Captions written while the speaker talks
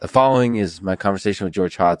The following is my conversation with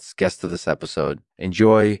George Hotz, guest of this episode.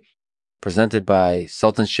 Enjoy, presented by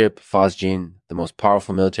Sultanship Phosgene, the most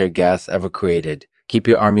powerful military gas ever created. Keep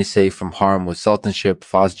your army safe from harm with Sultanship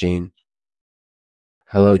Phosgene.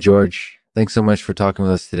 Hello, George. Thanks so much for talking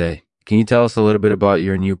with us today. Can you tell us a little bit about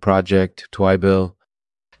your new project, Twibill?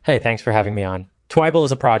 Hey, thanks for having me on. Twibill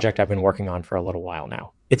is a project I've been working on for a little while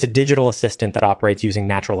now. It's a digital assistant that operates using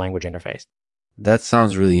natural language interface. That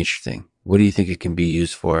sounds really interesting. What do you think it can be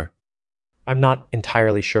used for? I'm not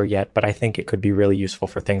entirely sure yet, but I think it could be really useful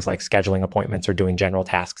for things like scheduling appointments or doing general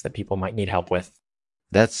tasks that people might need help with.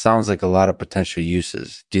 That sounds like a lot of potential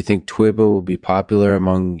uses. Do you think Twibill will be popular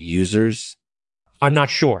among users? I'm not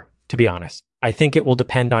sure, to be honest. I think it will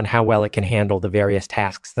depend on how well it can handle the various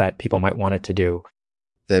tasks that people might want it to do.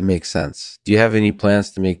 That makes sense. Do you have any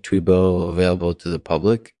plans to make Twibill available to the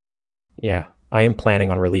public? Yeah, I am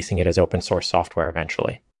planning on releasing it as open source software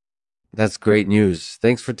eventually. That's great news.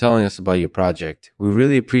 Thanks for telling us about your project. We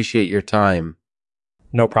really appreciate your time.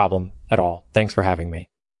 No problem at all. Thanks for having me.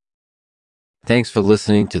 Thanks for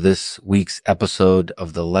listening to this week's episode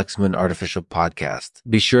of the Lexman Artificial Podcast.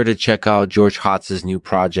 Be sure to check out George Hotz's new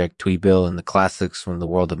project, Twibill, and the classics from the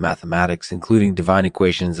world of mathematics, including divine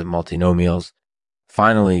equations and multinomials.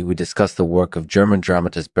 Finally, we discussed the work of German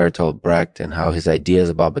dramatist Bertolt Brecht and how his ideas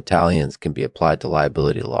about battalions can be applied to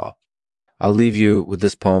liability law. I'll leave you with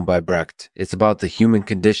this poem by Brecht. It's about the human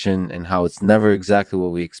condition and how it's never exactly what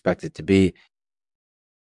we expect it to be.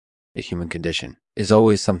 The human condition is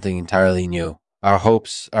always something entirely new. Our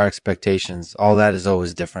hopes, our expectations, all that is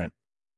always different.